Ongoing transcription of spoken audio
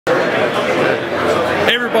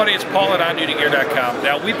Hey everybody, it's Paul at OnDutyGear.com.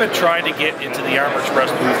 Now, we've been trying to get into the Armor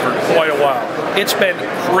Express booth for quite a while. It's been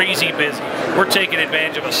crazy busy. We're taking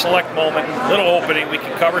advantage of a select moment, little opening. We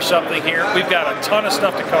can cover something here. We've got a ton of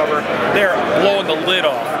stuff to cover. They're blowing the lid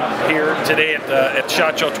off here today at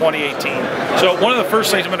SHOT Show 2018. So one of the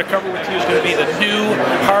first things I'm going to cover with you is going to be the new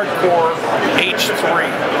Hardcore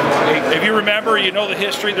H3. If you remember, you know the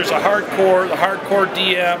history. There's a Hardcore, the Hardcore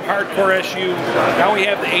DM, Hardcore SU. Now we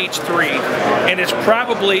have the H3, and it's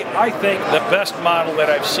probably, I think, the best model that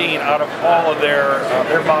I've seen out of all of their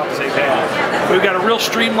models they've had. We've got a real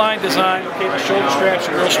streamlined design. Okay, the shoulder straps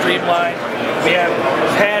are real streamlined. We have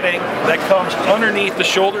padding that comes underneath the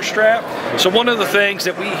shoulder strap. So one of the things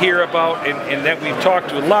that we hear about and that we've talked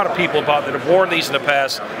to a lot of people about that have worn these in the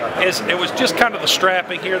past is it was just kind of the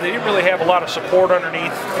strapping here. They didn't really have a lot of support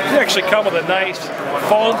underneath. They actually come with a nice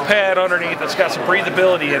foam pad underneath that's got some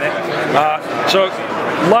breathability in it. So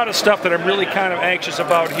a lot of stuff that I'm really kind of anxious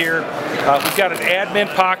about here. We've got an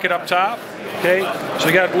admin pocket up top. Okay, so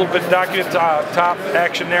we got a little bit of document top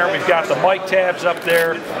action there. We've got the mic tabs up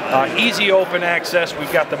there, easy open access.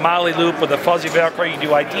 We've got the MOLLE loop with the fuzzy Velcro. You can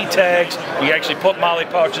do ID tags. We actually put MOLLE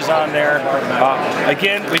pouches on there.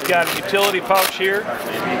 Again, we've got a utility pouch here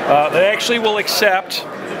that actually will accept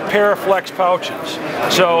Paraflex pouches.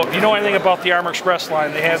 So if you know anything about the Armor Express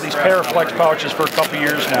line, they have these Paraflex pouches for a couple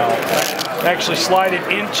years now. Actually slide it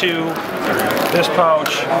into this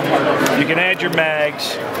pouch. You can add your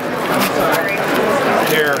mags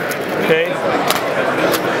here, okay?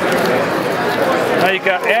 Now you've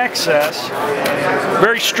got access,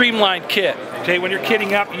 very streamlined kit. Okay, when you're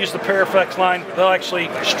kitting up, you use the Paraflex line. They'll actually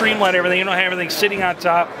streamline everything. You don't have everything sitting on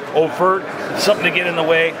top, overt, something to get in the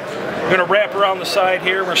way. We're going to wrap around the side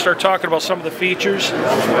here. We're going to start talking about some of the features.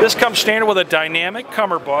 This comes standard with a dynamic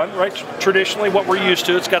cummerbund, right? Traditionally, what we're used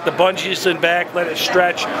to. It's got the bungees in back. Let it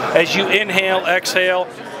stretch. As you inhale, exhale,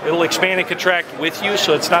 it'll expand and contract with you,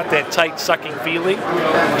 so it's not that tight sucking feeling.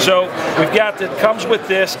 So we've got that comes with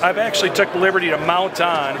this. I've actually took the liberty to mount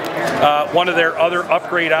on one of their other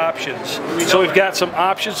upgrade options. So we've got some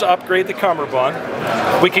options to upgrade the cummerbund.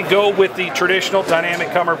 We can go with the traditional dynamic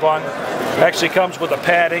cummerbund. Actually comes with a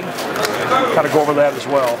padding. Kind of go over that as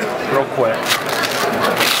well, real quick.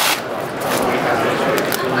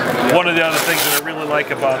 One of the other things that I really like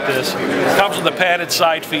about this, comes with a padded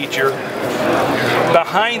side feature.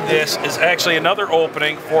 Behind this is actually another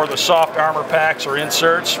opening for the soft armor packs or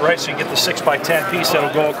inserts, right? So you get the 6x10 piece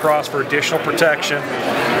that'll go across for additional protection.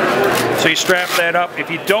 So you strap that up.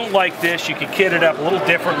 If you don't like this, you can kit it up a little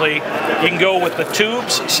differently. You can go with the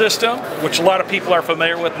tubes system, which a lot of people are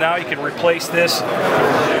familiar with now. You can replace this.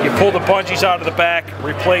 You pull the bungees out of the back,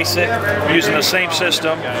 replace it using the same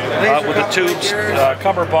system with the tubes,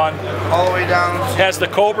 cummerbund. All the way down. Has the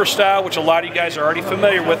Cobra style, which a lot of you guys are already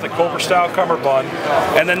familiar with, the Cobra style cummerbund.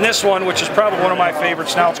 And then this one, which is probably one of my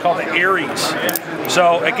favorites now, it's called the Aries.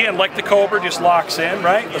 So again, like the Cobra, just locks in,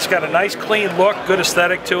 right? It's got a nice clean look, good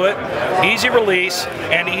aesthetic to it, easy release,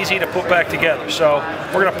 and easy to put back together. So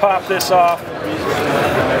we're gonna pop this off,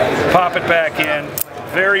 pop it back in.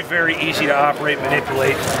 Very, very easy to operate,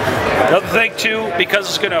 manipulate. Another thing too, because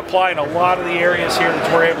it's going to apply in a lot of the areas here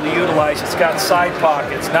that we're able to utilize, it's got side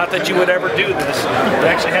pockets. Not that you would ever do this. It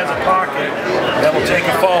actually has a pocket that will take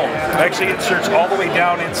a phone. It actually inserts all the way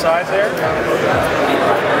down inside there.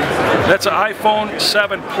 That's an iPhone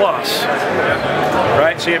 7 Plus,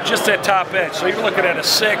 right? So you have just that top edge. So you're looking at a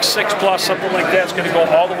 6 Plus, something like that. It's going to go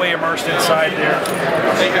all the way immersed inside there.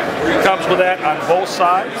 It comes with that on both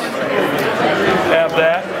sides. Have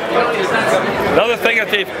that. Another thing that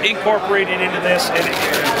they've incorporated into this, and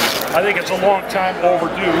I think it's a long time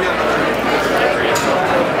overdue,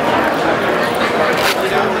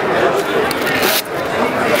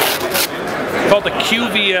 called the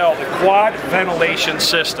QVL, the Quad Ventilation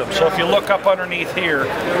System. So if you look up underneath here,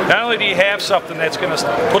 not only do you have something that's going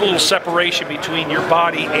to put a little separation between your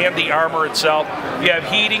body and the armor itself, you have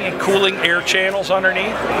heating and cooling air channels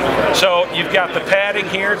underneath. So you've got the padding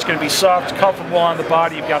here, it's going to be soft, comfortable on the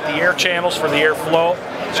body. You've got the air channels for the airflow.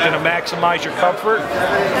 It's going to maximize your comfort.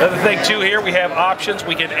 Another thing too here, we have options.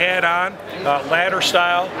 We can add on ladder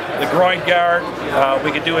style, the groin guard.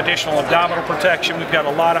 We can do additional abdominal protection. We've got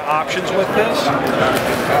a lot of options with this.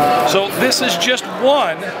 So this is just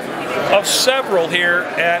one of several here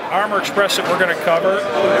at Armor Express that we're going to cover.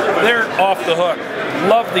 They're off the hook.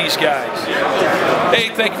 Love these guys.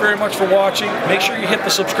 Hey, thank you very much for watching. Make sure you hit the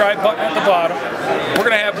subscribe button at the bottom. We're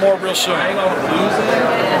going to have more real soon.